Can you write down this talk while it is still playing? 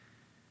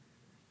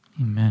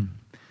Amen.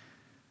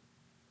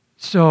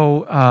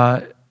 So,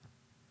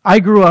 I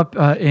grew up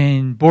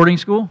in boarding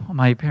school.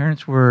 My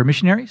parents were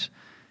missionaries.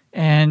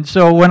 And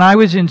so when I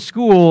was in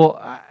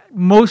school,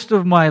 most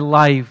of my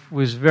life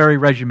was very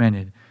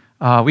regimented.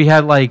 We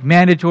had like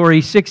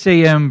mandatory 6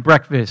 a.m.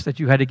 breakfast that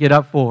you had to get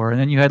up for, and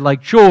then you had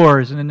like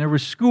chores, and then there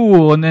was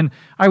school, and then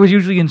I was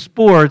usually in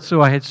sports,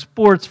 so I had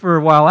sports for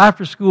a while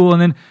after school,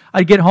 and then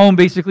I'd get home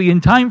basically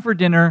in time for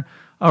dinner,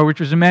 which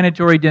was a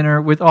mandatory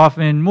dinner with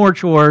often more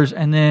chores,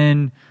 and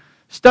then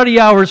study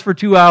hours for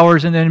 2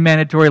 hours, and then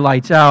mandatory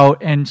lights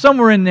out, and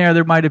somewhere in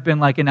there might have been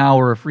like an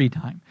hour of free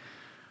time.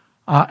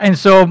 And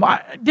so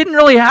I didn't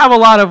really have a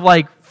lot of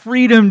like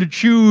freedom to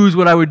choose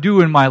what I would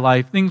do in my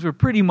life. Things were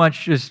pretty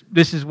much just,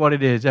 this is what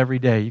it is every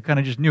day. You kind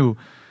of just knew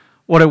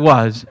what it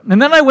was.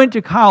 And then I went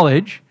to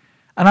college,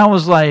 and I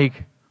was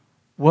like,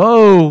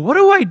 whoa, what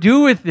do I do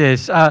with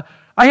this? I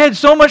had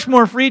so much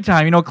more free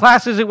time. You know,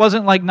 classes, it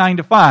wasn't like 9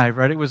 to 5,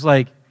 right? It was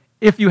like,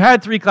 if you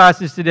had 3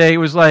 classes today, it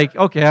was like,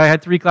 okay, I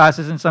had 3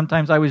 classes, and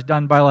sometimes I was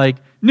done by like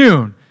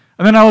noon.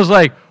 And then I was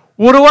like,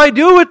 what do I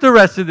do with the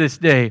rest of this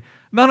day?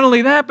 Not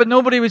only that, but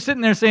nobody was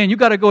sitting there saying, you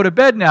got to go to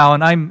bed now,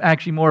 and I'm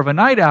actually more of a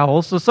night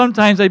owl, so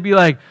sometimes I'd be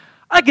like,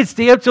 I could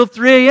stay up till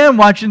 3 a.m.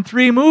 watching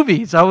 3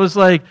 movies. I was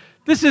like,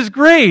 this is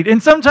great.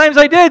 And sometimes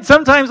I did.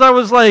 Sometimes I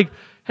was like,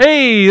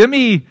 hey, let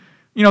me,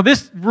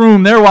 this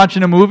room, they're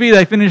watching a movie.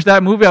 I finish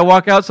that movie, I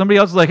walk out, somebody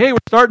else is like, hey, we're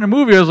starting a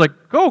movie. I was like,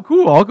 oh,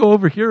 cool, I'll go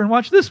over here and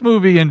watch this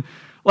movie. And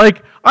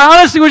like, I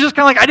honestly was just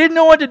kind of like, I didn't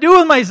know what to do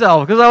with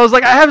myself, because I was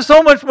like, I have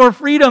so much more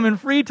freedom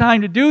and free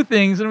time to do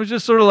things, and it was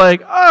just sort of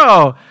like,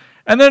 oh.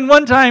 And then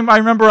one time, I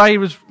remember I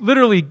was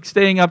literally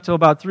staying up till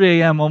about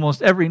 3 a.m.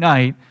 almost every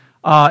night,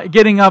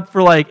 getting up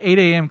for like 8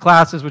 a.m.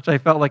 classes, which I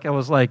felt like I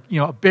was like,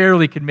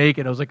 barely could make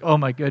it. I was like, oh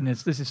my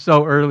goodness, this is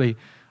so early.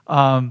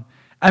 And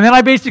then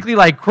I basically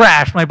like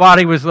crashed. My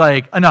body was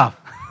like, enough.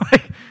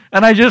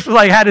 And I just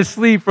like had to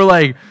sleep for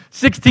like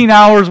 16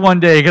 hours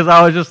one day, because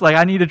I was just like,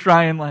 I need to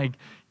try and like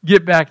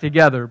get back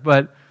together.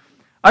 But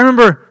I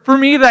remember, for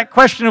me, that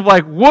question of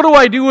like, what do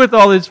I do with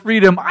all this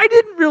freedom? I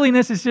didn't really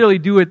necessarily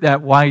do it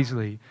that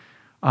wisely.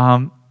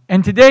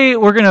 And today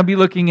we're going to be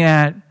looking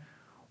at,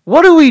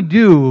 what do we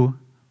do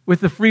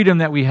with the freedom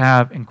that we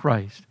have in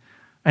Christ?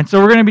 And so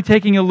we're going to be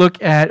taking a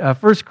look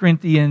at 1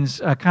 Corinthians,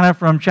 kind of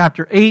from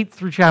chapter 8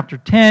 through chapter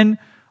 10.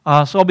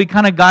 So I'll be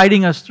kind of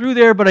guiding us through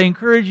there, but I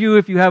encourage you,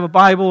 if you have a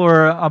Bible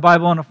or a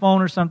Bible on a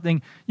phone or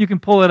something, you can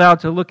pull it out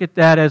to look at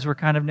that as we're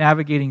kind of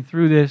navigating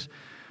through this.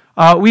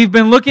 We've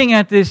been looking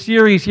at this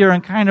series here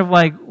on kind of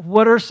like,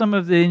 what are some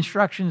of the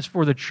instructions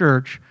for the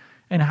church,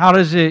 and how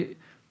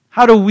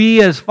do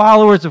we as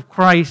followers of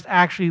Christ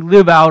actually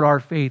live out our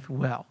faith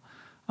well?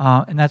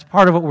 And that's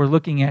part of what we're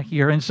looking at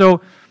here. And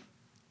so,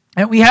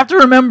 and we have to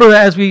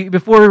remember,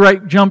 before we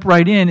jump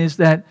right in, is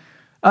that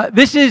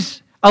this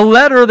is a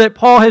letter that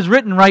Paul has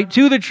written right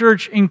to the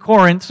church in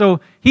Corinth. So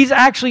he's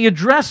actually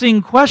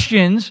addressing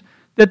questions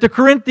that the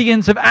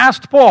Corinthians have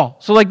asked Paul.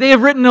 So like they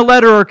have written a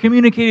letter or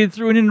communicated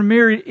through an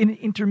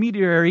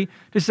intermediary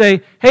to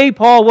say, hey,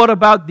 Paul, what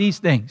about these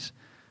things?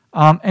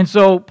 And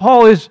so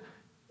Paul is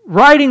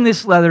writing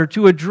this letter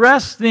to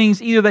address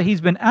things either that he's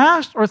been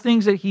asked or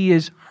things that he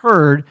has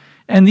heard.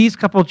 And these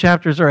couple of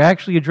chapters are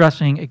actually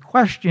addressing a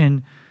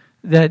question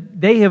that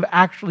they have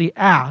actually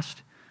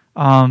asked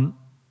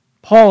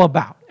Paul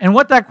about. And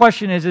what that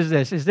question is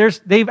this.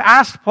 They've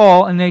asked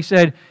Paul, and they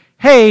said,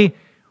 hey,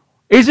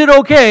 is it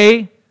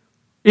okay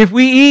if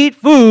we eat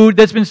food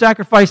that's been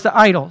sacrificed to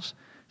idols?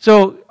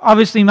 So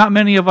obviously not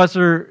many of us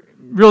are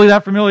really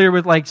that familiar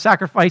with like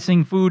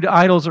sacrificing food to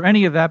idols or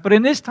any of that, but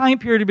in this time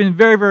period it had been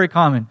very, very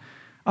common.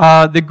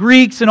 The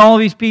Greeks and all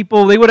these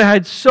people, they would have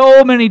had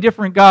so many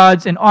different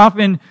gods, and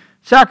often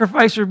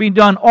sacrifices were being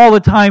done all the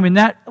time, and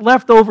that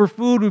leftover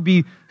food would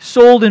be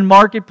sold in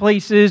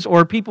marketplaces,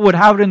 or people would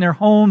have it in their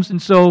homes.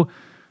 And so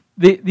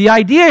the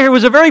idea here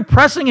was a very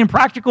pressing and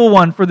practical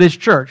one for this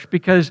church,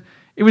 because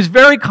it was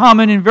very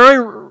common and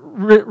very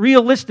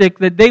realistic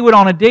that they would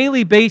on a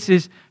daily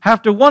basis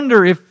have to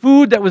wonder if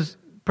food that was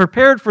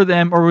prepared for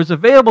them or was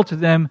available to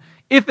them,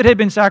 if it had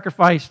been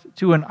sacrificed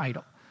to an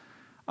idol.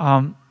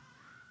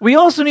 We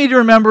also need to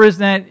remember is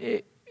that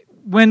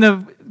when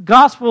the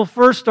gospel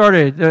first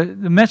started,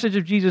 the message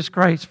of Jesus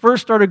Christ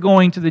first started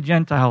going to the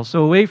Gentiles,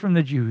 so away from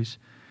the Jews,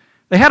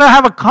 they had to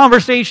have a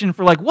conversation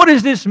for like, what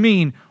does this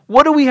mean?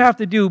 What do we have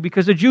to do?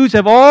 Because the Jews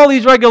have all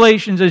these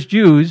regulations as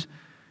Jews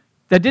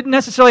that didn't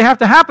necessarily have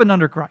to happen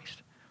under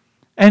Christ.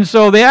 And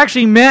so they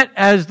actually met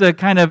as the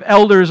kind of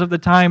elders of the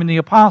time and the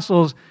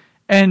apostles,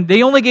 and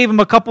they only gave them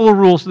a couple of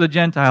rules to the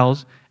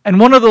Gentiles. And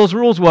one of those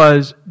rules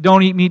was,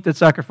 don't eat meat that's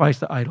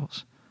sacrificed to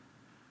idols.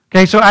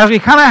 Okay, so as we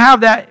kind of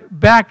have that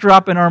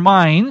backdrop in our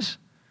minds,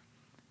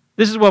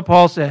 this is what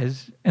Paul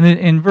says. And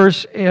in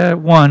verse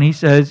 1, he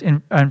says,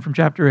 from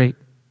chapter 8,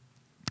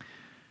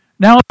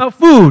 now about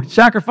food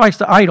sacrificed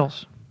to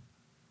idols.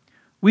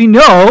 We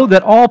know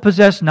that all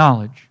possess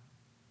knowledge.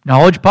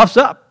 Knowledge puffs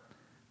up,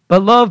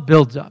 but love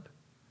builds up.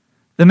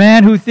 The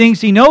man who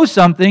thinks he knows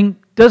something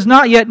does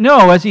not yet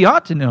know as he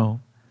ought to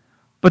know.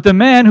 But the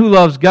man who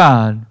loves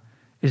God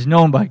is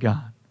known by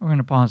God. We're going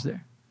to pause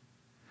there.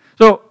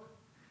 So,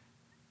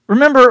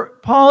 remember,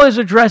 Paul is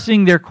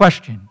addressing their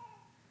question.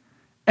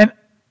 And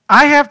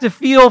I have to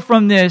feel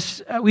from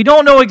this, we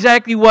don't know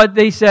exactly what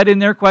they said in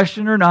their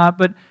question or not,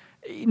 but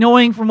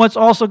knowing from what's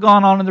also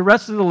gone on in the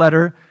rest of the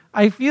letter,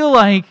 I feel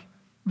like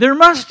there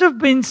must have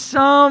been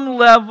some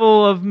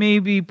level of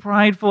maybe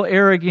prideful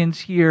arrogance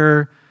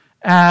here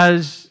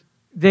as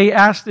they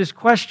asked this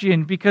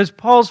question, because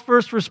Paul's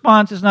first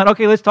response is not,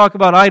 okay, let's talk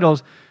about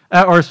idols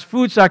or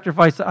food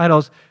sacrifice to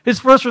idols. His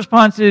first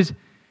response is,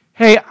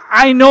 hey,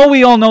 I know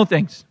we all know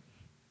things,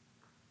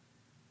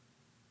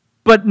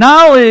 but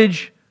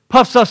knowledge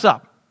puffs us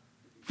up,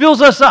 fills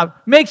us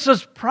up, makes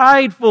us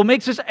prideful,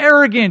 makes us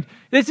arrogant.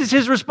 This is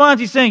his response.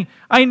 He's saying,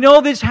 I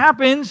know this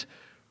happens,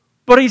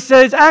 but he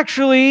says,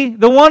 actually,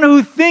 the one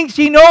who thinks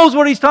he knows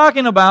what he's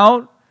talking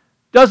about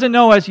doesn't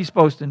know as he's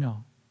supposed to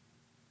know.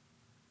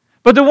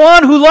 But the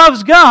one who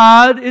loves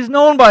God is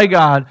known by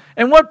God.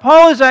 And what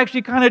Paul is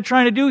actually kind of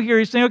trying to do here,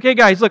 he's saying, okay,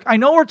 guys, look, I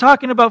know we're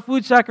talking about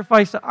food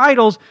sacrifice to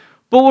idols,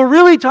 but what we're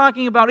really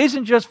talking about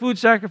isn't just food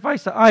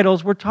sacrifice to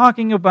idols. We're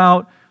talking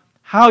about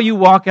how you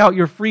walk out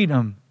your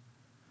freedom.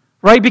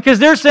 Right? Because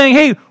they're saying,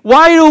 hey,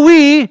 why do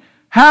we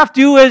have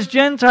to, as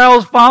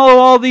Gentiles, follow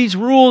all these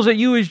rules that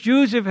you as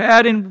Jews have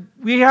had, and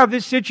we have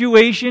this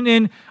situation,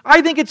 and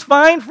I think it's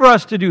fine for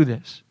us to do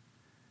this.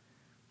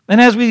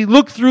 And as we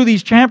look through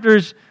these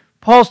chapters,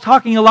 Paul's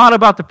talking a lot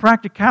about the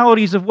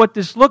practicalities of what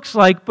this looks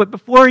like, but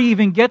before he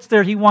even gets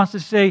there, he wants to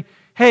say,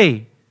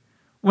 hey,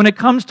 when it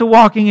comes to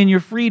walking in your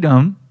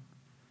freedom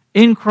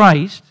in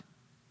Christ,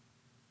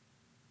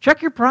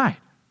 check your pride.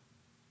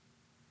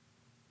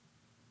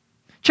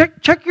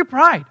 Check your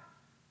pride.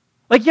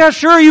 Like, yeah,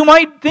 sure, you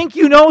might think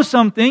you know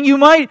something, you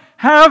might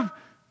have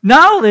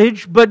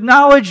knowledge, but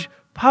knowledge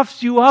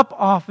puffs you up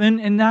often,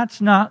 and that's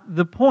not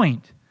the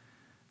point.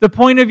 The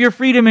point of your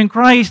freedom in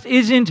Christ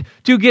isn't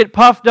to get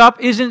puffed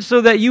up, isn't so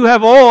that you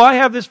have, I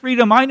have this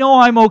freedom, I know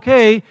I'm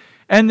okay,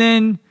 and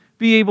then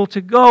be able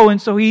to go.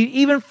 And so he,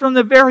 even from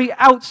the very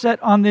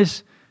outset on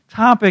this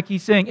topic,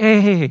 he's saying,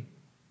 hey,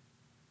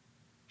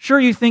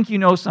 sure you think you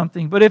know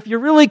something, but if you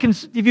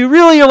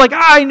really are like,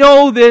 I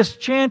know this,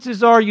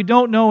 chances are you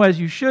don't know as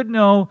you should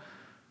know.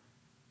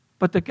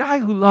 But the guy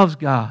who loves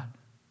God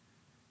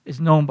is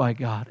known by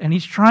God. And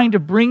he's trying to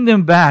bring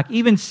them back,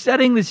 even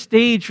setting the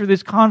stage for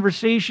this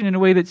conversation in a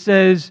way that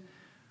says,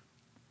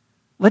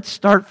 let's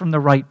start from the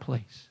right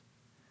place.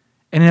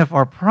 And if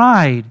our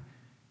pride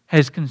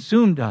has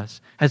consumed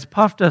us, has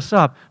puffed us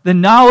up, the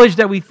knowledge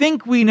that we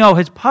think we know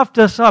has puffed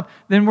us up,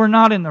 then we're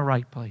not in the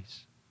right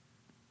place.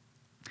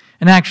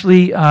 And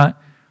actually,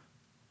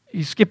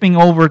 skipping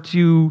over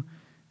to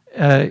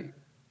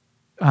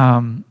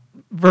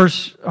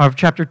verse of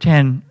chapter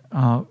 10,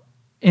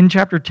 in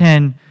chapter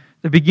 10,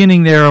 the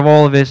beginning there of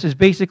all of this is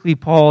basically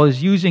Paul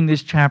is using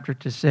this chapter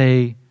to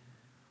say,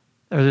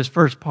 or this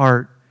first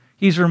part,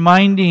 he's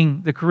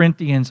reminding the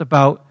Corinthians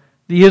about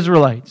the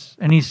Israelites.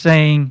 And he's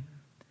saying,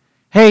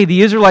 hey,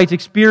 the Israelites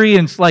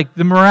experienced like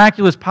the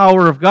miraculous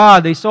power of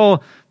God. They saw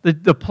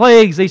the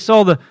plagues. They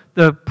saw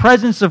the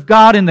presence of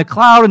God in the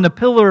cloud and the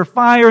pillar of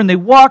fire. And they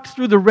walked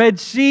through the Red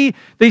Sea.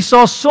 They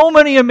saw so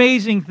many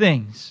amazing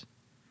things.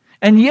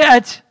 And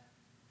yet,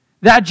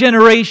 that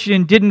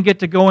generation didn't get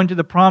to go into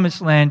the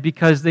promised land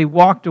because they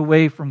walked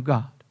away from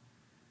God.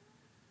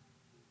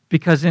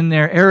 Because in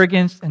their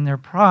arrogance and their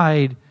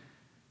pride,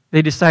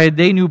 they decided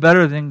they knew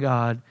better than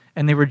God,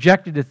 and they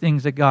rejected the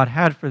things that God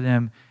had for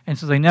them, and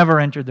so they never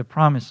entered the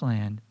promised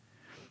land.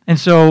 And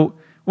so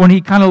when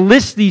he kind of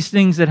lists these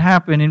things that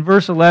happen, in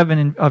verse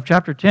 11 of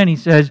chapter 10, he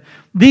says,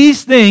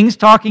 these things,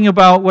 talking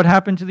about what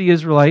happened to the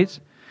Israelites,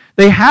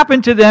 they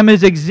happened to them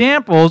as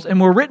examples and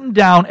were written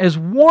down as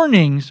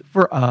warnings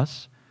for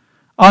us,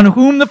 on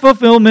whom the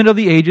fulfillment of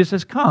the ages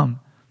has come.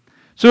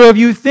 So if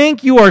you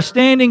think you are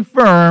standing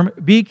firm,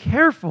 be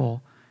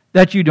careful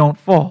that you don't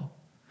fall.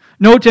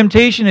 No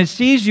temptation has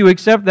seized you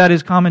except that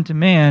is common to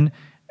man,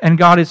 and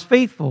God is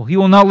faithful. He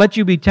will not let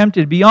you be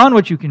tempted beyond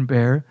what you can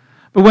bear,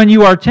 but when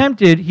you are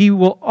tempted, He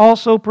will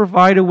also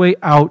provide a way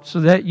out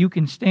so that you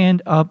can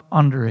stand up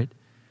under it.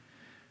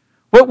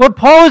 What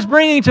Paul is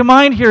bringing to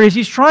mind here is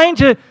he's trying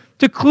to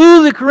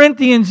clue the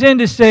Corinthians in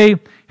to say,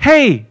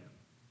 hey,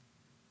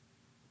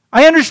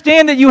 I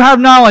understand that you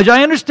have knowledge.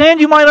 I understand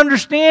you might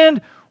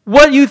understand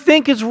what you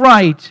think is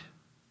right.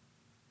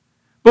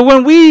 But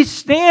when we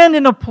stand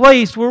in a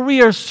place where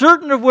we are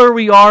certain of where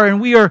we are and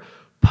we are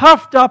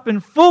puffed up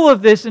and full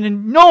of this and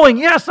in knowing,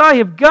 yes, I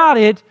have got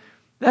it,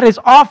 that is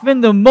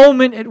often the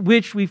moment at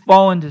which we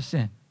fall into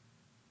sin.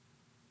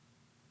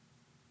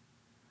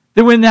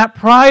 That when that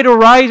pride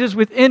arises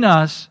within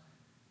us,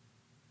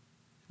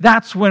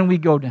 that's when we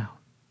go down.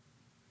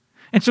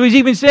 And so he's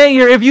even saying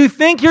here, if you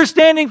think you're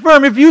standing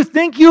firm, if you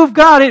think you've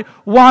got it,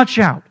 watch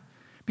out.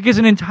 Because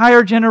an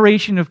entire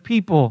generation of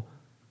people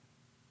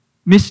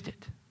missed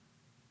it.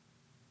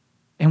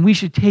 And we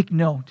should take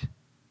note.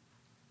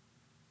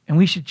 And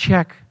we should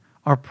check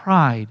our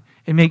pride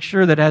and make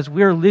sure that as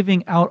we're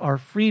living out our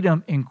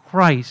freedom in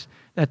Christ,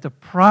 that the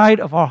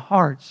pride of our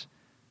hearts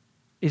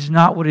is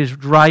not what is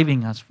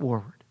driving us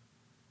forward.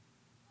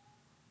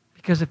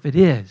 Because if it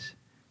is,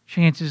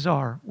 chances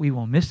are we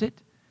will miss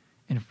it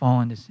and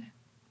fall into sin.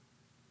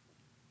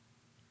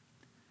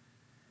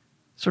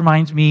 This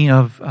reminds me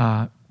of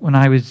when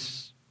I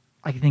was,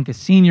 I think, a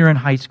senior in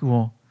high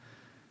school.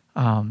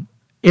 On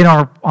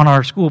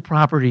our school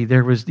property,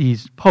 there was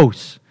these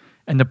posts,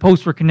 and the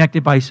posts were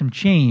connected by some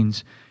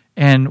chains.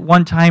 And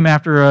one time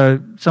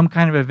after some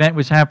kind of event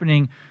was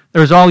happening,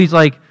 there was all these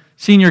like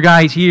senior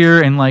guys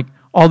here, and like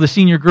all the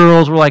senior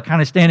girls were like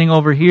kind of standing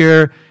over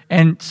here.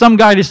 And some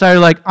guy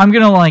decided like, I'm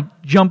gonna like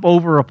jump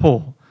over a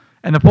pole,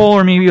 and the pole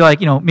were maybe like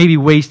maybe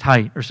waist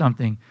height or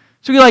something.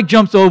 So he like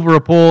jumps over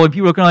a pole, and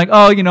people are kind of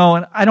like, oh,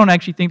 and I don't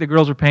actually think the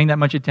girls were paying that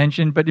much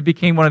attention, but it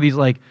became one of these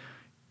like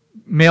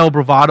male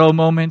bravado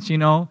moments,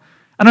 And I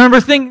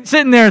remember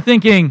sitting there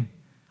thinking,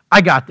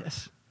 I got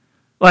this.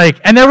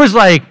 And there was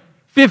like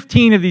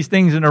 15 of these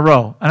things in a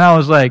row, and I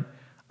was like,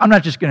 I'm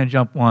not just going to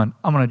jump one,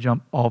 I'm going to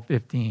jump all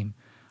 15.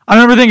 I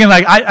remember thinking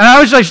I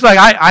was just like,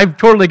 I've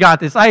totally got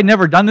this. I had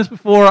never done this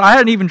before. I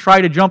hadn't even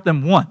tried to jump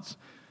them once.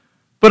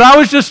 But I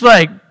was just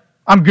like,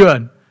 I'm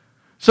good.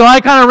 So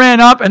I kind of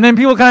ran up, and then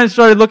people kind of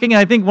started looking, and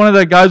I think one of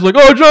the guys was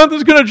like, oh,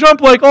 Jonathan's going to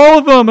jump like all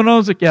of them. And I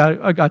was like, yeah,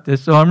 I got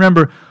this. So I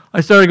remember I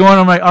started going,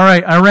 I'm like, all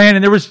right, I ran,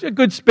 and there was a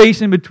good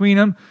space in between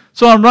them.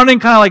 So I'm running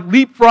kind of like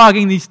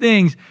leapfrogging these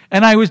things,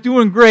 and I was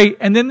doing great.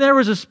 And then there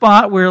was a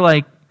spot where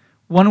like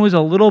one was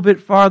a little bit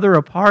farther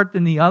apart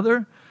than the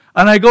other.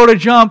 And I go to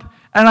jump,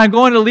 and I'm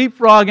going to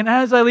leapfrog, and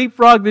as I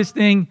leapfrog this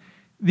thing,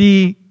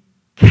 the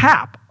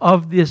cap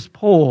of this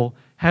pole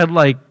had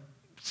like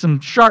some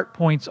sharp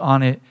points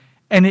on it,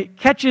 and it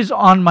catches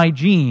on my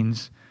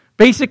jeans,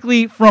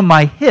 basically from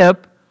my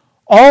hip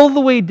all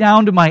the way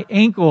down to my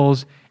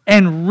ankles,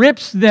 and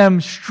rips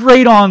them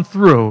straight on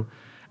through.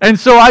 And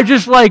so I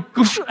just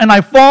and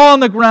I fall on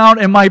the ground,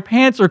 and my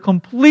pants are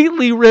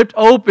completely ripped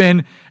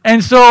open.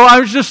 And so I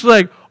was just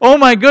like, oh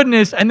my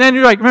goodness. And then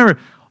you're like, remember,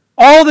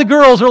 all the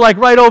girls are like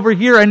right over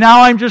here, and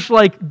now I'm just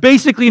like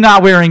basically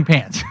not wearing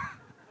pants.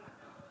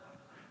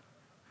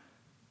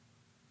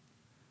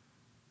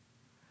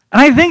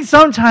 And I think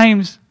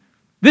sometimes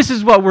this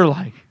is what we're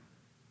like.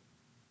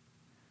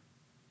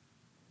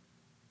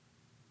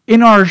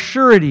 In our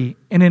surety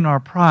and in our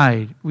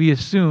pride, we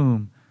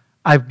assume,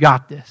 I've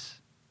got this.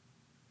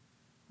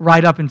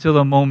 Right up until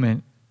the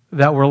moment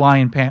that we're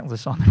lying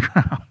pantless on the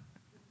ground.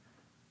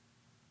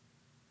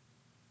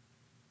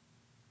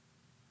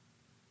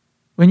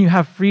 When you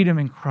have freedom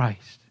in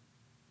Christ,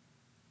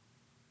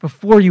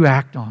 before you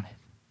act on it,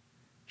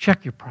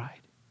 check your pride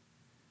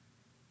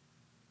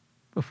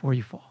before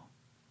you fall.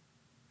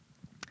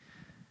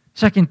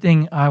 Second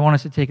thing I want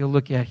us to take a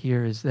look at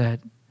here is that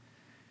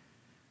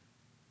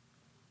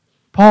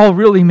Paul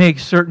really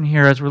makes certain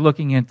here as we're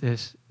looking at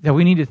this that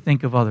we need to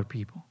think of other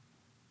people.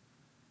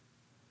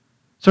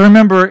 So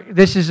remember,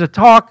 this is a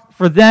talk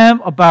for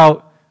them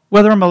about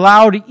whether I'm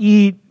allowed to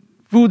eat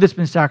food that's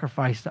been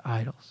sacrificed to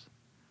idols.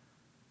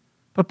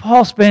 But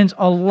Paul spends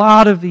a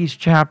lot of these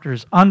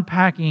chapters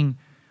unpacking,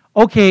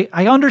 okay,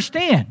 I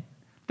understand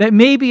that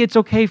maybe it's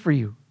okay for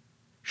you.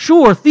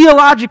 Sure,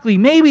 theologically,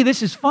 maybe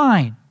this is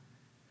fine.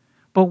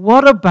 But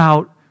what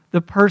about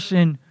the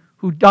person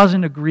who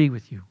doesn't agree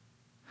with you?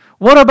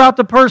 What about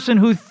the person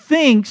who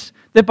thinks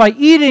that by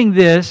eating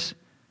this,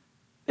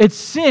 it's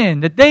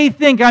sin, that they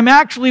think I'm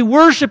actually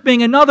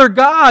worshiping another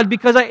God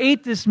because I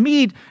ate this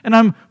meat and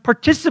I'm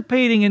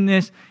participating in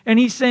this? And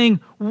he's saying,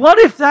 what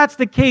if that's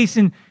the case?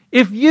 And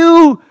if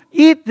you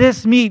eat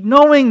this meat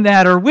knowing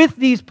that, or with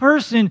these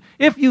person,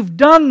 if you've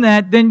done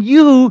that, then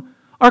you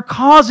are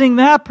causing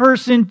that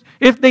person,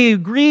 if they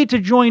agree to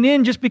join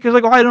in just because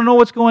I don't know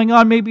what's going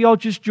on, maybe I'll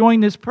just join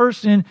this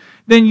person,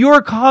 then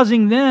you're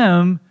causing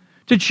them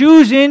to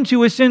choose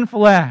into a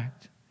sinful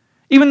act.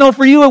 Even though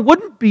for you it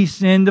wouldn't be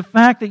sin, the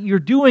fact that you're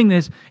doing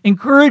this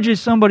encourages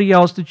somebody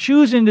else to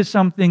choose into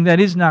something that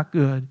is not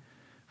good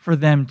for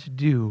them to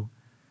do.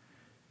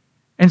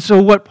 And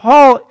so what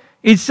Paul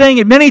is saying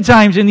it many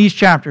times in these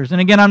chapters,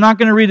 and again, I'm not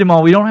going to read them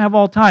all, we don't have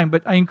all time,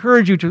 but I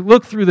encourage you to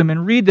look through them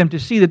and read them to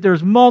see that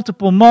there's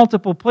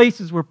multiple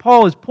places where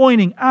Paul is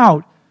pointing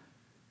out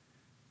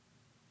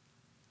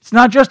it's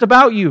not just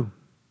about you.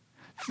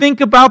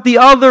 Think about the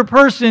other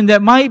person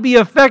that might be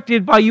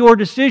affected by your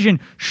decision.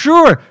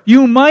 Sure,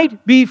 you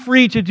might be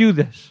free to do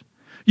this.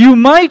 You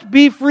might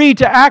be free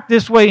to act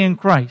this way in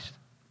Christ.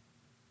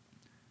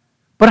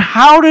 But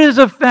how does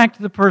it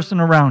affect the person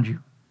around you?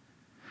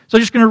 So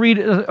I'm just going to read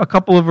a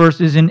couple of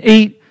verses. In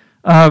 8,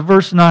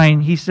 verse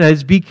 9, he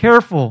says, "Be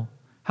careful,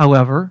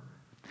 however,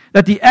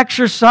 that the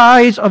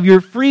exercise of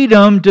your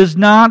freedom does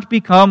not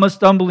become a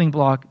stumbling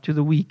block to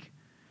the weak."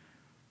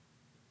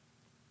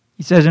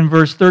 He says in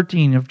verse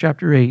 13 of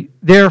chapter 8,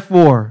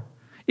 "Therefore,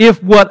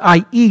 if what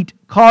I eat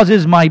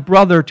causes my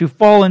brother to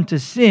fall into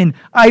sin,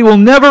 I will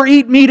never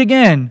eat meat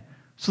again,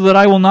 so that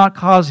I will not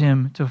cause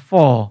him to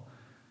fall."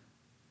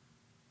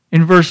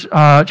 In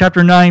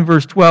chapter 9,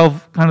 verse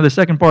 12, kind of the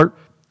second part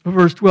of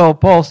verse 12,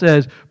 Paul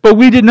says, "But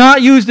we did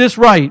not use this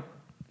right."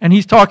 And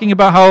he's talking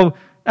about how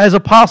as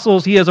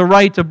apostles, he has a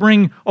right to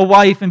bring a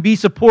wife and be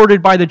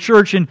supported by the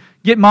church and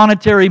get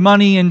monetary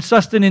money and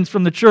sustenance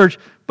from the church.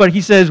 But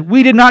he says,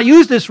 we did not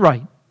use this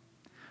right.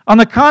 On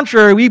the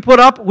contrary, we put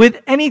up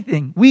with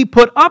anything. We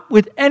put up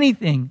with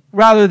anything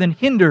rather than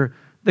hinder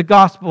the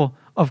gospel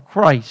of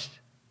Christ.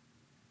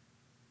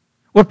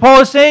 What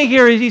Paul is saying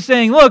here is he's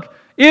saying, look,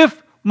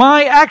 if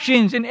my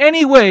actions in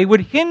any way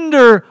would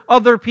hinder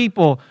other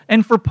people,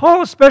 and for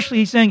Paul especially,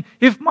 he's saying,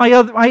 if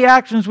my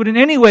actions would in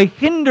any way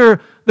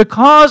hinder the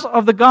cause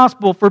of the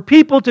gospel, for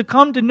people to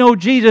come to know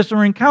Jesus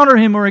or encounter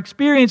Him or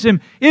experience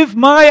Him, if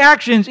my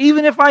actions,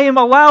 even if I am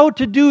allowed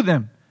to do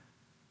them,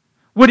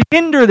 would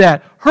hinder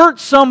that, hurt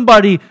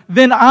somebody,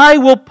 then I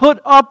will put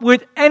up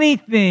with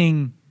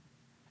anything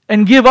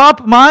and give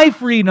up my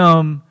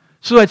freedom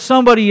so that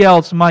somebody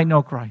else might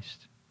know Christ.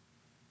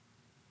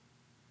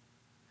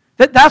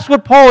 That's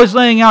what Paul is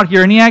laying out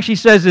here. And he actually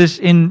says this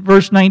in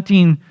verse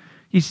 19.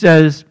 He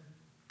says,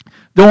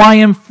 though I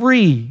am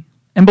free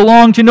and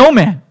belong to no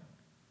man,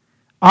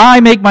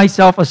 I make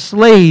myself a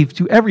slave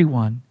to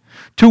everyone,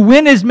 to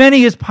win as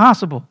many as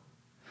possible.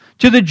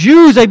 To the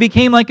Jews I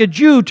became like a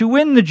Jew to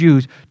win the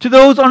Jews. To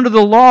those under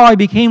the law I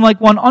became like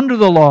one under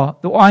the law,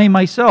 though I am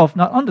myself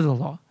not under the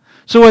law,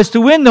 so as to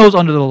win those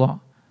under the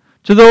law.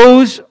 To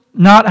those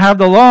not have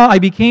the law, I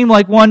became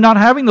like one not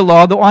having the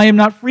law, though I am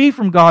not free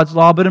from God's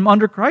law, but am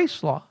under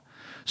Christ's law,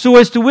 so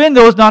as to win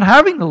those not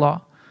having the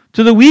law.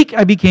 To the weak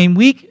I became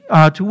weak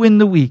to win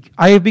the weak.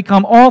 I have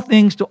become all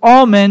things to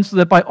all men, so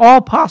that by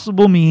all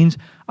possible means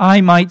I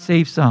might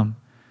save some.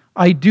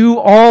 I do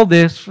all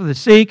this for the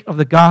sake of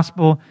the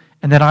gospel,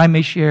 and that I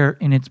may share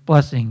in its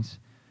blessings.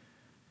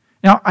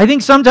 Now, I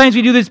think sometimes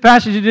we do this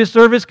passage of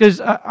disservice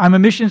because I'm a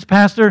missions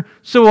pastor.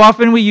 So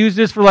often we use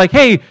this for like,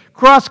 hey,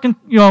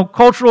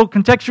 cultural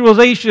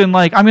contextualization,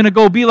 like I'm going to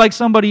go be like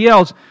somebody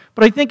else.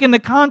 But I think in the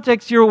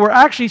context here, what we're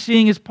actually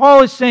seeing is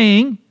Paul is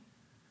saying,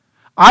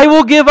 I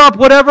will give up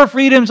whatever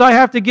freedoms I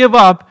have to give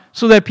up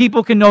so that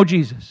people can know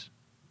Jesus.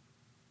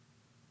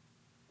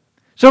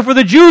 So for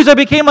the Jews, I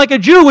became like a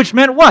Jew, which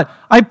meant what?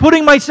 I'm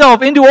putting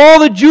myself into all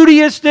the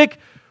Judaistic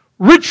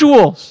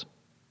rituals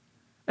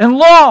and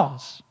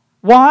laws.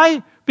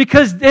 Why?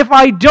 Because if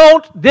I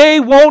don't, they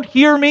won't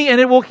hear me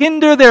and it will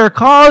hinder their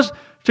cause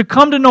to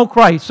come to know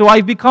Christ. So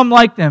I've become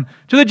like them.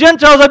 To the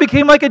Gentiles, I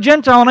became like a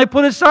Gentile and I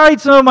put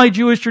aside some of my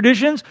Jewish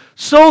traditions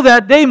so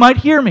that they might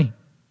hear me.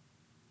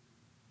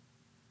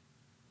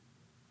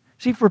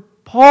 See, for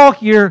Paul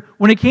here,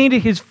 when it came to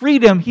his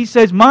freedom, he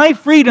says, my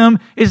freedom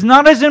is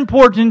not as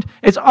important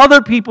as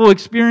other people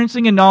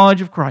experiencing a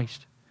knowledge of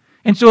Christ.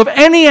 And so if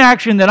any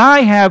action that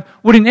I have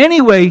would in any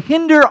way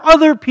hinder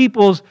other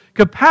people's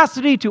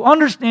capacity to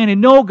understand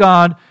and know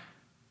God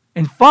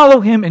and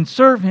follow Him and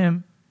serve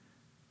Him,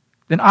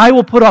 then I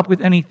will put up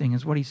with anything,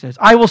 is what he says.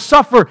 I will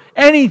suffer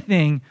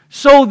anything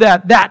so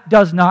that that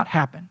does not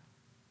happen.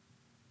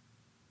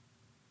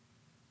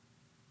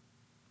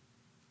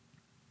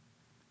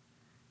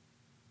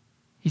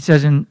 He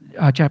says in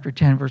chapter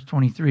 10, verse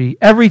 23,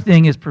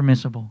 everything is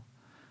permissible,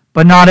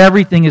 but not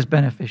everything is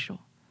beneficial.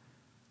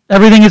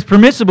 Everything is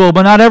permissible,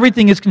 but not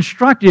everything is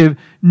constructive.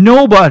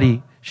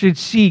 Nobody should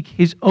seek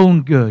his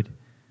own good,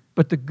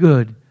 but the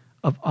good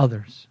of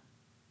others.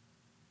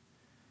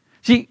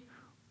 See,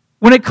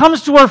 when it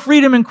comes to our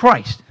freedom in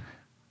Christ,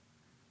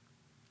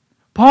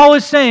 Paul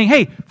is saying,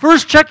 hey,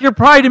 first check your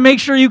pride to make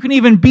sure you can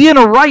even be in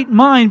a right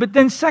mind, but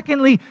then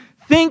secondly,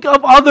 think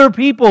of other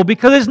people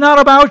because it's not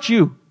about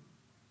you.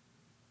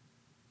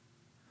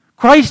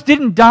 Christ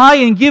didn't die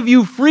and give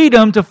you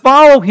freedom to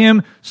follow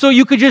Him so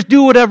you could just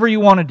do whatever you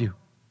want to do.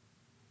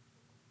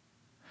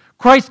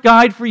 Christ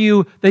died for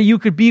you that you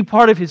could be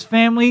part of His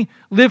family,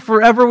 live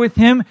forever with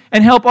Him,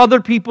 and help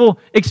other people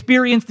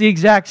experience the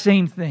exact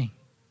same thing.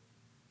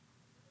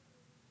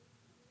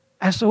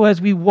 And so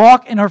as we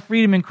walk in our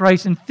freedom in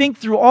Christ and think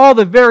through all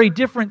the very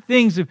different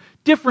things, of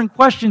different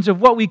questions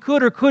of what we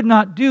could or could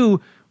not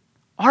do,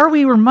 are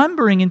we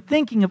remembering and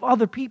thinking of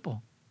other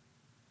people?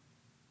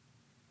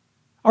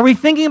 Are we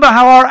thinking about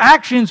how our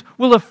actions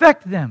will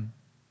affect them?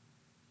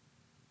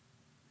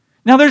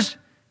 Now there's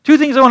two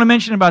things I want to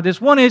mention about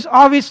this. One is,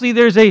 obviously,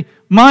 there's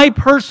my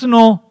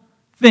personal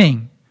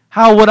thing,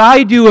 how what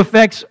I do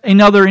affects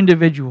another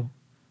individual.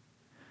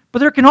 But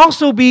there can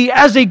also be,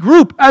 as a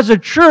group, as a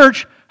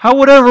church, how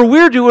whatever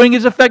we're doing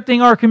is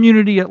affecting our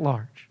community at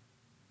large.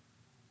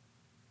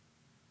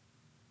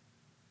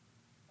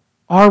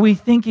 Are we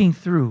thinking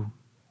through,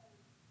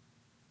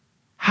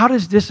 how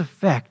does this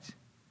affect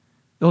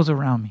those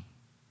around me?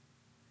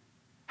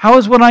 How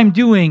is what I'm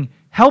doing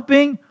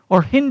helping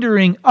or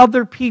hindering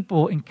other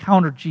people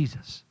encounter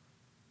Jesus?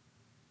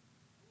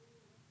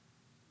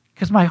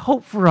 Because my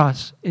hope for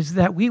us is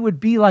that we would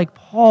be like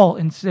Paul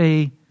and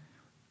say,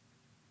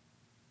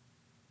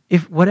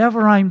 if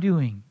whatever I'm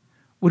doing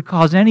would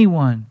cause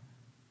anyone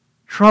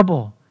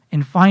trouble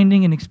in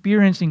finding and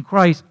experiencing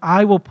Christ,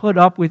 I will put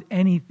up with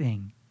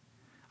anything.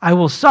 I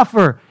will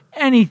suffer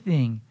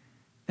anything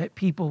that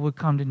people would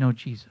come to know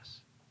Jesus.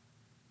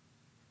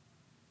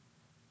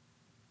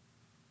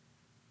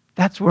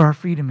 That's where our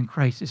freedom in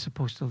Christ is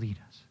supposed to lead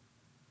us.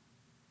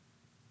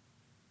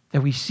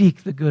 that we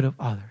seek the good of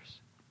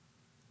others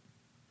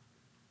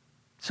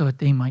so that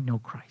they might know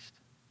Christ.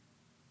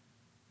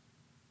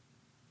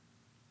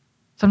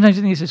 Sometimes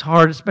I think this is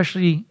hard,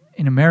 especially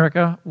in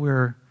America,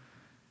 where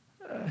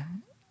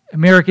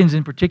Americans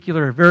in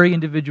particular are very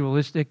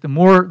individualistic. The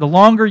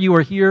longer you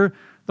are here,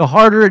 the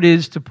harder it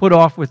is to put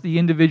off with the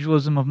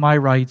individualism of my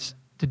rights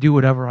to do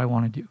whatever I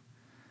want to do.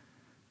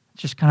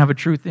 It's just kind of a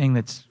true thing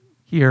that's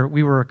here.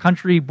 We were a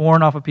country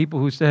born off of people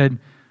who said,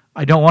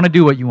 I don't want to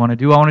do what you want to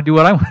do, I want to do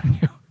what I want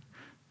to do.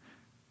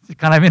 It's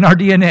kind of in our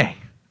DNA.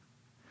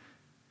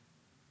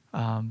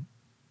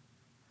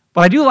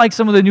 But I do like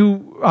some of the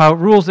new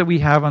rules that we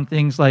have on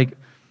things like,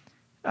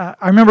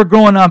 I remember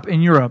growing up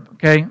in Europe,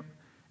 okay,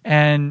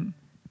 and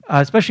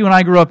especially when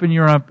I grew up in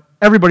Europe,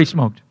 everybody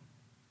smoked.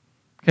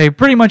 Okay,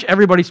 pretty much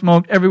everybody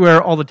smoked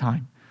everywhere all the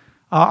time.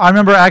 I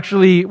remember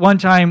actually one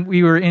time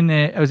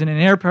I was in an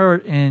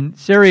airport in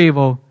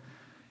Sarajevo,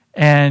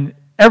 and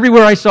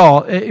everywhere I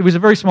saw, it was a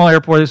very small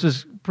airport. This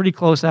was pretty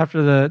close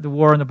after the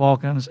war in the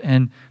Balkans,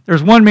 and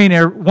there's one main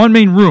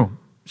room.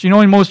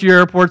 So in most of your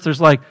airports, there's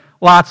like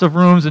lots of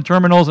rooms and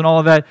terminals and all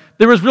of that.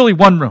 There was really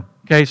one room.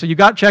 Okay, so you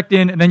got checked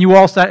in, and then you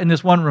all sat in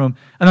this one room,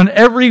 and then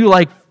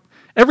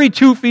every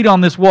 2 feet on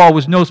this wall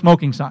was no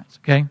smoking signs.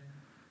 Okay,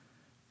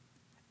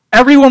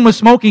 everyone was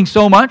smoking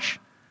so much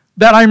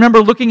that I remember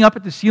looking up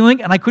at the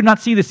ceiling, and I could not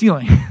see the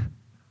ceiling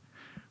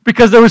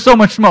because there was so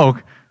much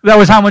smoke. That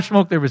was how much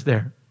smoke there was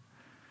there.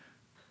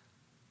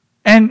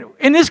 And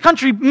in this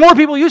country, more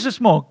people used to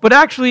smoke, but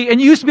actually,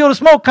 and you used to be able to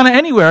smoke kind of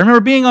anywhere. I remember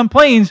being on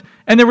planes,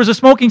 and there was a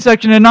smoking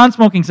section and a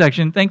non-smoking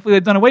section. Thankfully,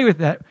 they've done away with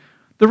that.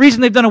 The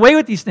reason they've done away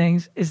with these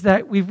things is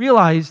that we've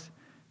realized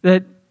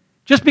that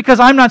just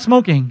because I'm not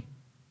smoking,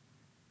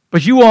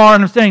 but you are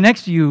and I'm standing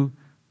next to you,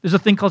 there's a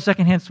thing called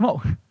secondhand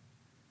smoke.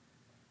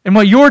 And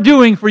what you're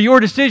doing for your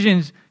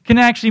decisions can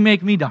actually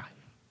make me die.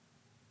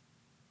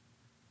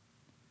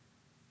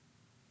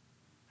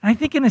 And I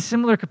think in a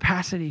similar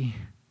capacity,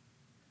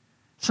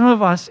 some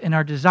of us, in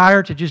our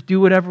desire to just do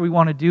whatever we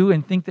want to do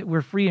and think that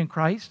we're free in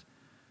Christ,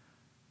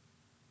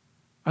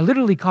 are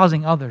literally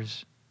causing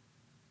others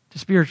to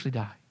spiritually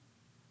die.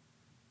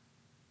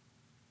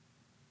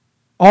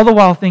 All the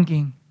while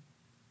thinking,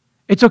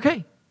 it's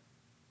okay.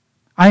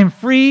 I am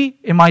free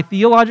in my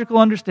theological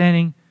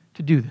understanding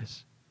to do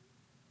this.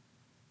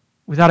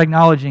 Without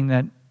acknowledging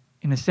that,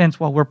 in a sense,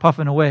 while we're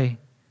puffing away,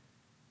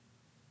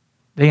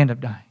 they end up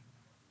dying.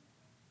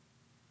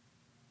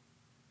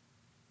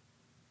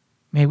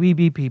 May we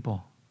be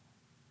people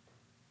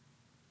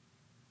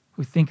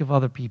who think of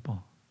other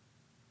people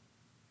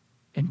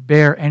and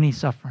bear any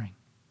suffering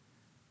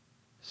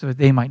so that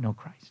they might know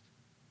Christ.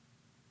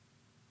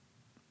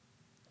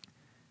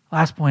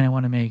 Last point I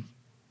want to make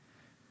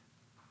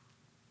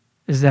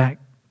is that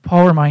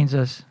Paul reminds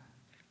us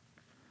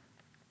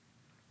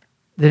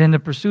that in the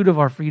pursuit of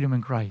our freedom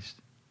in Christ,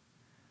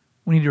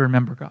 we need to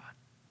remember God.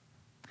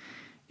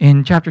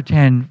 In chapter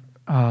 10,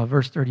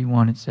 verse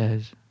 31, it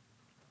says,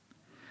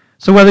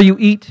 so whether you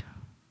eat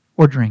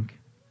or drink,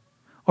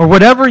 or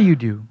whatever you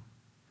do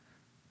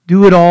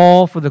it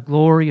all for the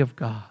glory of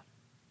God.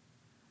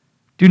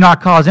 Do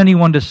not cause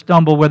anyone to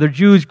stumble, whether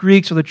Jews,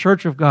 Greeks, or the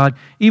church of God,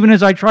 even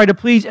as I try to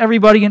please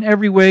everybody in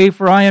every way,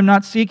 for I am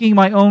not seeking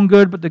my own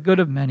good, but the good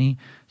of many,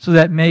 so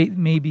that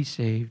may be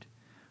saved.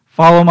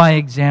 Follow my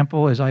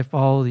example as I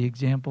follow the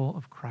example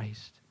of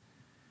Christ.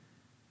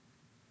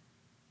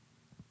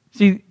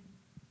 See,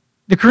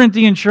 the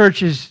Corinthian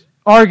church is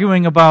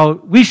arguing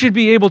about we should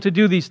be able to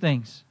do these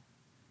things.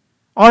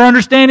 Our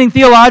understanding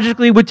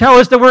theologically would tell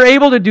us that we're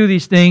able to do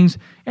these things,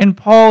 and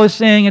Paul is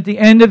saying at the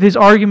end of his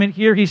argument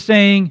here, he's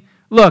saying,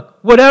 look,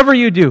 whatever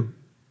you do,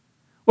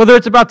 whether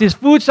it's about this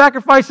food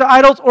sacrifice to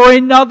idols or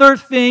another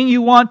thing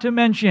you want to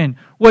mention,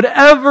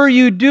 whatever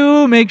you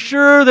do, make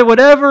sure that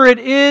whatever it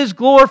is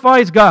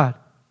glorifies God.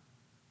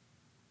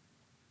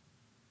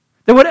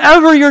 That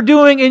whatever you're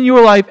doing in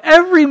your life,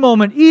 every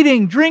moment,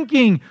 eating,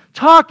 drinking,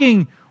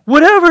 talking,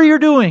 whatever you're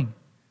doing,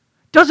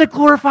 does it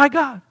glorify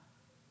God?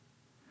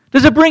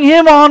 Does it bring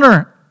Him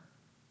honor?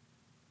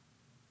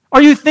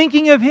 Are you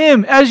thinking of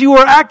Him as you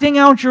are acting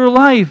out your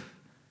life?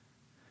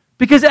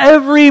 Because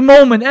every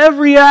moment,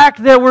 every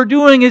act that we're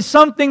doing is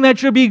something that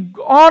should be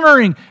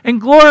honoring and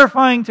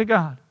glorifying to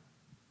God.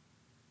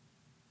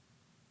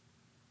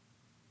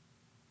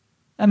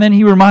 And then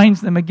he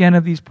reminds them again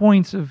of these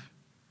points of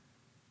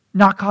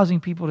not causing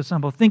people to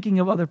stumble, thinking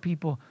of other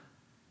people.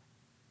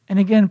 And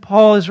again,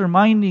 Paul is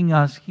reminding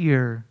us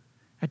here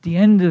at the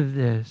end of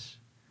this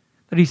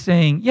that he's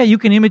saying, yeah, you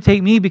can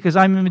imitate me because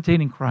I'm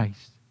imitating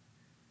Christ.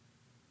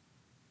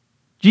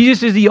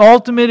 Jesus is the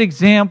ultimate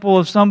example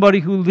of somebody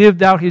who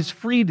lived out his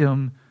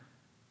freedom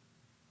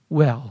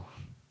well.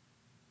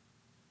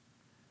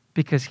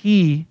 Because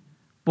he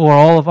bore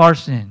all of our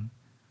sin,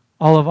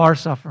 all of our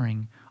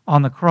suffering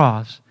on the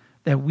cross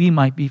that we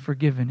might be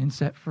forgiven and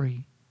set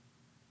free.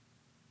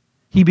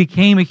 He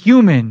became a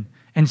human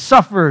and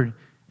suffered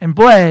and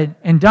bled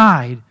and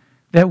died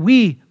that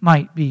we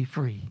might be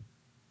free.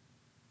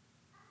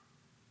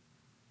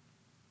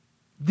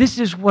 This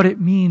is what it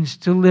means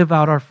to live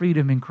out our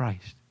freedom in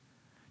Christ.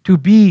 to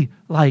be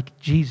like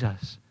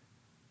Jesus,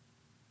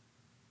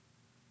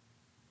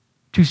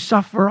 to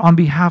suffer on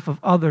behalf of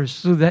others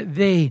so that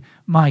they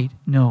might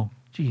know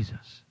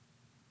Jesus.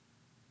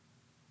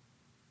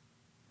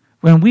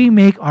 When we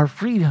make our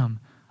freedom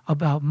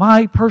about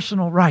my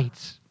personal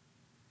rights,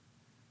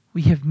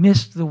 we have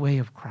missed the way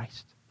of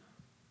Christ.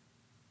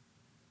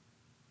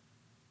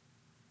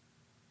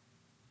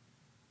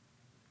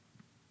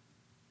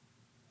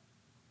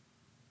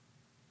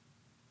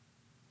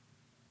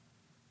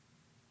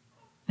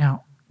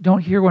 Now,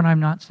 don't hear what I'm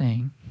not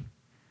saying.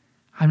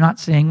 I'm not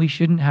saying we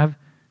shouldn't have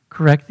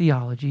correct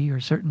theology or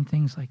certain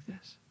things like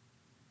this.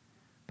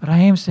 But I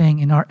am saying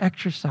in our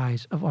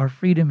exercise of our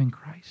freedom in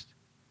Christ,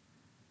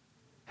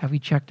 have we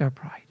checked our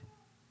pride?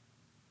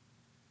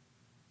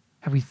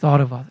 Have we thought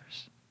of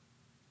others?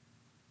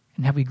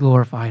 And have we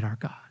glorified our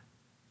God?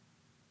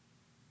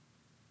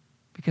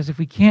 Because if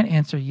we can't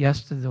answer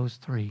yes to those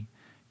three,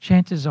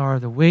 chances are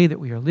the way that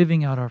we are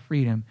living out our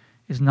freedom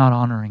is not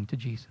honoring to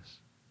Jesus.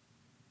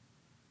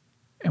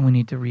 And we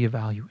need to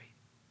reevaluate.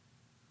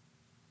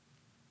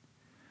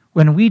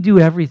 When we do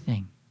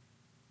everything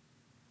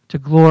to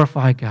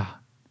glorify God,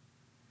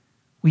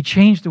 we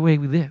change the way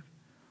we live.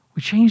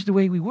 We change the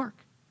way we work.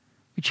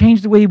 We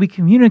change the way we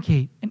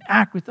communicate and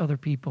act with other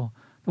people.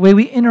 The way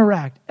we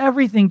interact.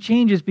 Everything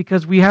changes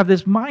because we have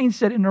this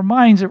mindset in our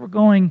minds that we're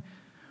going,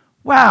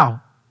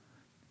 wow,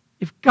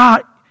 if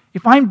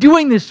I'm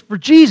doing this for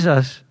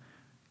Jesus,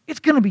 it's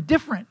going to be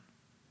different.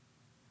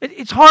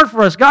 It's hard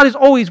for us. God is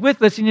always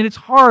with us, and yet it's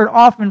hard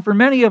often for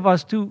many of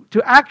us to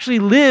actually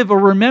live or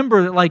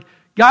remember that, like,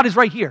 God is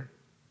right here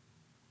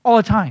all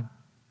the time.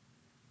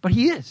 But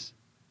He is.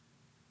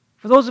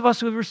 For those of us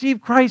who have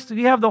received Christ,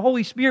 we have the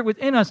Holy Spirit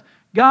within us.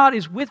 God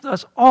is with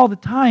us all the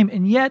time,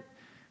 and yet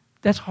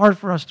that's hard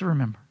for us to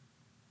remember.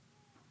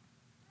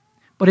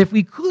 But if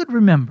we could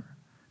remember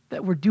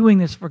that we're doing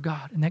this for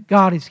God and that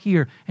God is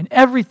here, and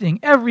everything,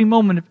 every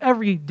moment of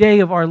every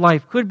day of our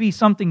life could be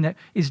something that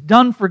is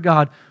done for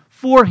God,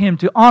 for Him,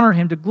 to honor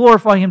Him, to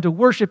glorify Him, to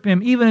worship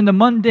Him, even in the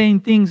mundane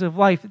things of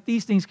life, that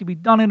these things could be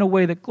done in a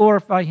way that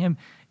glorify Him,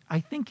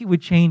 I think it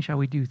would change how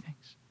we do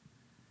things.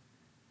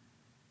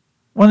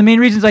 One of the main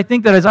reasons I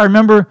think that is I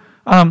remember,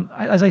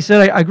 as I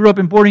said, I grew up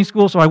in boarding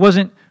school, so I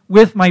wasn't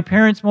with my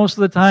parents most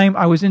of the time.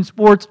 I was in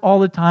sports all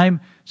the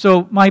time.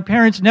 So my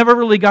parents never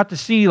really got to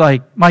see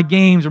like my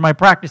games or my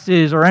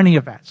practices or any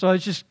of that. So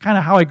it's just kind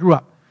of how I grew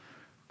up.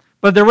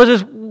 But there was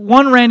this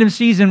one random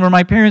season where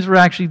my parents were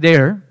actually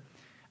there.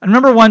 I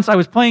remember once I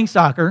was playing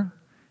soccer,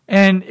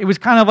 and it was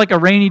kind of like a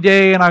rainy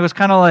day, and I was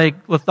kind of like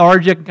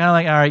lethargic and kind of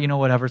like, all right,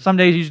 whatever. Some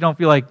days you just don't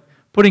feel like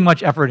putting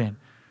much effort in.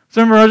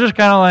 So I remember I was just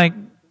kind of like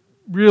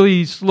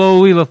really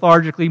slowly,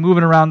 lethargically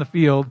moving around the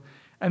field.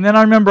 And then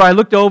I remember I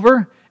looked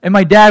over, and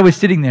my dad was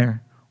sitting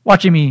there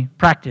watching me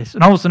practice.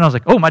 And all of a sudden I was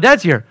like, oh, my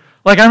dad's here.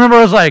 Like, I remember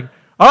I was like,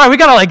 all right, we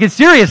got to like get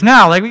serious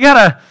now. Like, we got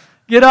to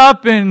get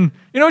up and,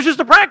 it's just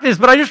a practice.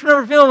 But I just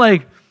remember feeling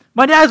like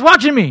my dad's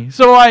watching me.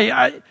 So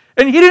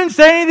and he didn't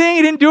say anything,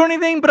 he didn't do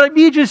anything, but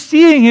me just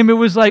seeing him, it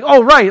was like,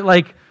 oh, right,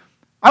 like,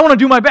 I want to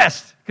do my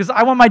best because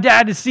I want my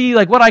dad to see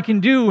like what I can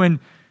do and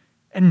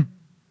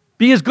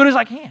be as good as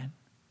I can.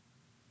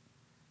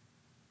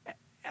 And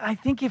I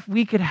think if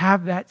we could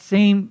have that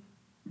same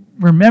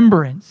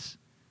remembrance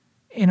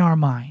in our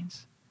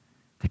minds,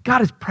 that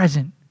God is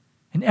present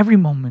in every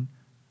moment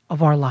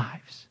of our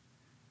lives,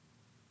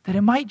 that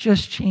it might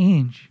just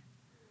change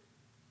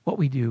what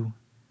we do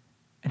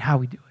and how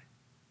we do it.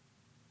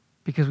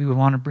 Because we would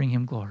want to bring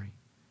Him glory.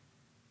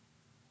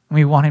 And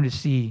we want Him to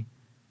see,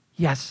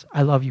 yes,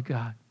 I love you,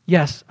 God.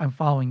 Yes, I'm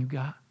following you,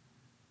 God.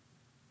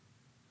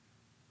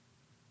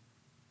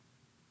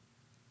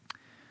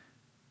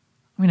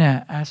 I'm going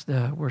to ask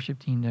the worship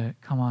team to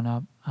come on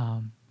up.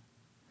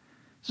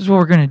 This is what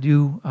we're going to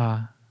do.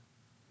 I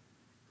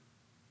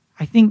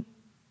think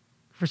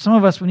for some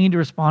of us, we need to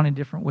respond in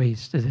different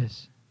ways to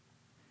this.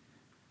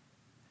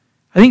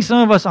 I think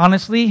some of us,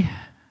 honestly,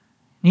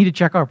 need to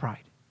check our pride.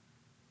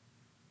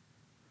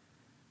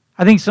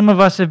 I think some of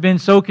us have been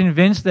so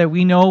convinced that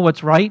we know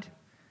what's right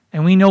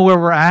and we know where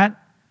we're at,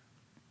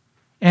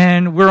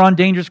 and we're on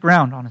dangerous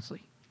ground,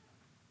 honestly.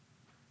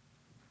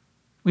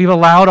 We've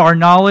allowed our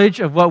knowledge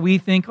of what we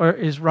think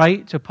is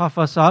right to puff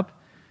us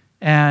up,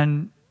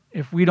 and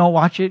if we don't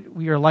watch it,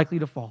 we are likely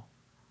to fall.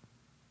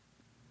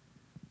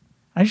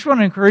 I just want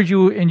to encourage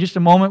you in just a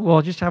moment.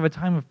 We'll just have a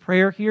time of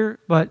prayer here,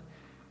 but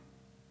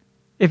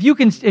if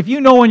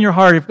you know in your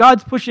heart, if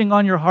God's pushing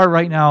on your heart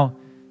right now,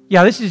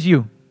 yeah, this is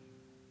you.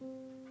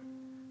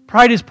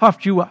 Pride has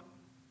puffed you up.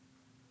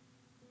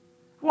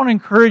 I want to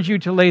encourage you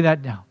to lay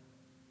that down.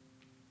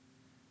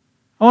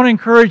 I want to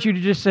encourage you to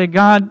just say,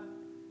 God,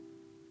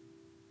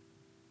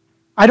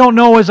 I don't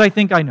know as I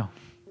think I know.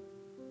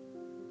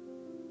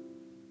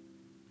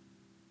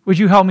 Would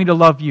you help me to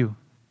love you?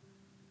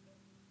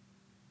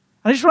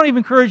 I just want to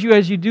encourage you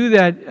as you do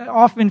that.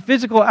 Often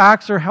physical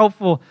acts are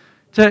helpful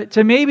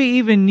to maybe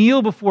even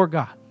kneel before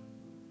God.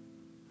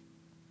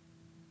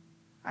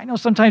 I know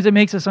sometimes it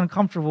makes us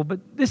uncomfortable, but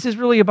this is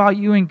really about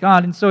you and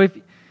God. And so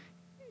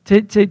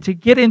to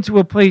get into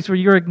a place where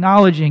you're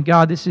acknowledging,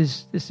 God, this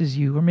is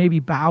you, or maybe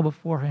bow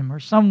before him, or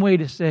some way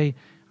to say,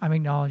 I'm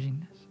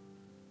acknowledging this.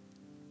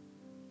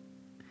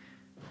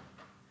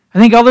 I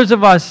think others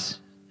of us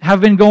have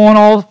been going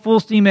all full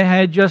steam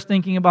ahead just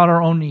thinking about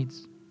our own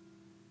needs,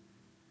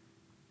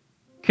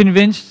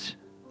 convinced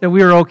that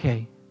we are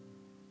okay.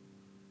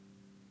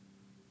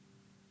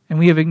 And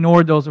we have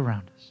ignored those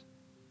around us.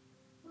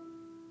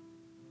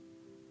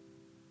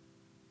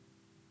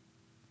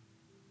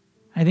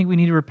 I think we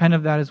need to repent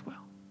of that as well.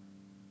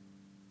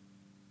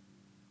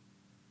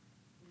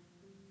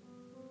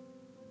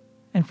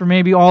 And for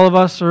maybe all of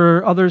us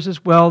or others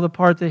as well, the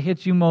part that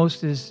hits you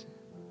most is,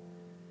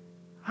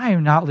 I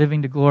am not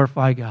living to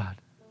glorify God.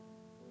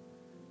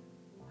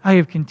 I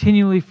have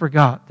continually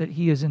forgot that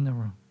He is in the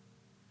room.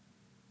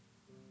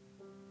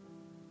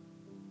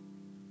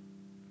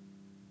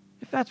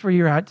 If that's where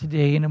you're at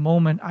today, in a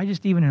moment, I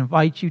just even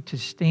invite you to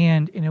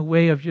stand in a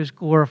way of just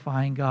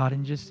glorifying God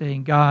and just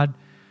saying, God,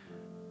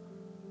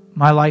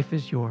 my life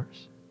is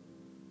yours,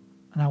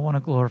 and I want to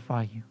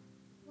glorify you.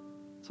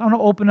 So I want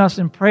to open us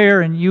in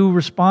prayer, and you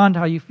respond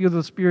how you feel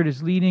the Spirit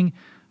is leading,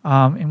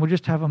 and we'll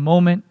just have a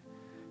moment,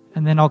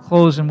 and then I'll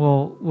close and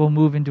we'll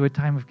move into a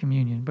time of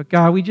communion. But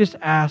God, we just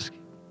ask,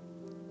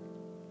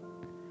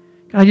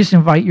 God, I just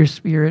invite your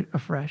Spirit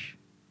afresh.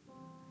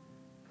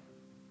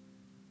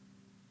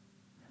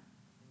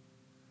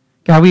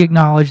 God, we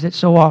acknowledge that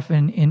so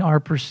often in our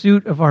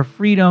pursuit of our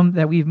freedom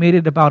that we've made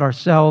it about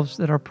ourselves,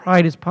 that our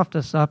pride has puffed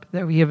us up,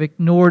 that we have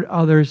ignored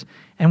others,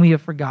 and we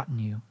have forgotten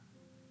you.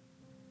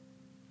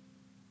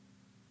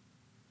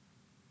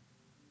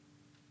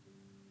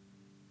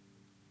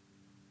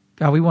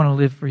 God, we want to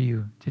live for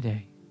you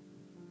today.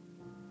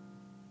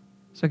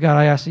 So God,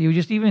 I ask that you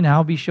just even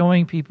now be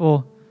showing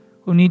people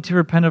who need to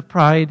repent of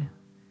pride,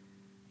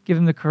 give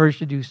them the courage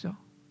to do so.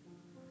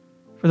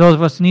 For those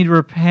of us who need to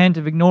repent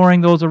of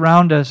ignoring those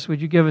around us,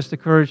 would you give us the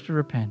courage to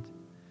repent?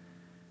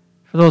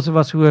 For those of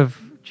us who have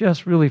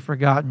just really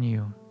forgotten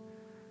you,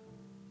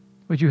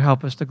 would you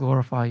help us to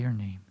glorify your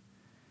name?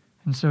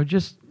 And so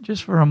just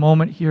for a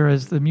moment here,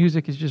 as the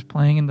music is just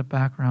playing in the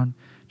background,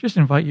 just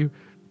invite you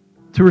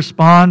to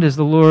respond as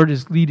the Lord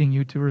is leading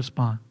you to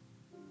respond.